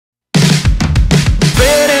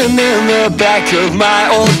in the back of my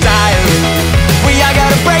old diary. I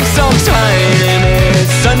gotta break sometime.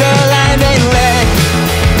 It's underlined in lead,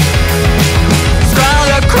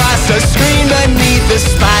 scrawled across the screen beneath the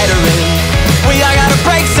spider ring. I gotta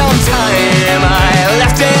break sometime. I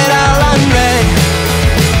left it all unread.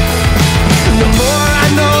 And the more I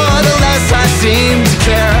know, the less I seem to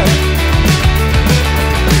care.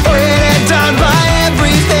 Weighted down by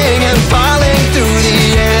everything and falling through the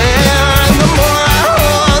air. And the more I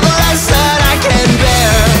hold, the less that I can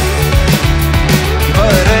bear.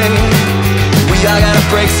 But hey, I gotta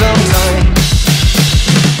break sometime.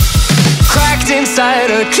 Cracked inside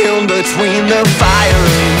a kiln between the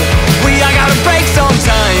firing. I gotta break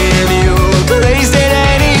sometime. You glazed it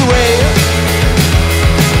anyway.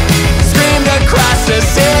 Screamed across the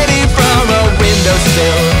city from a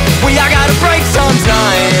windowsill. I gotta break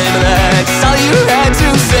sometime. That's all you had to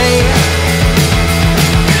say.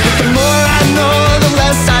 But the more I know, the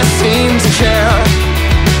less I seem to care.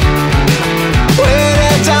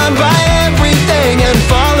 Weighted down by everything and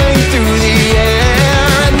falling through the air.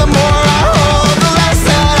 And the more I hold, the less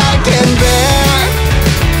that I can bear.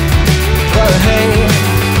 But hey,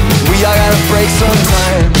 I gotta break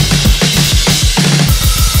sometime.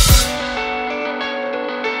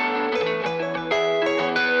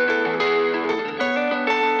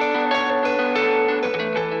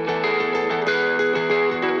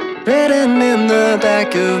 Written in the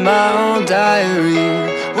back of my old diary.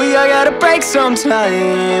 I gotta break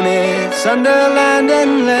sometime. It's underlined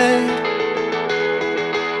in lead,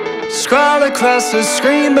 scrawled across the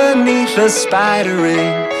screen beneath the spider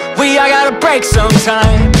ring. I gotta break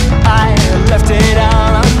sometime. I left it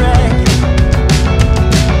all unread.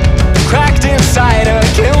 Cracked inside a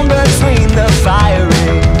kiln between the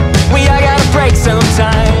firing. I gotta break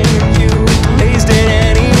sometime.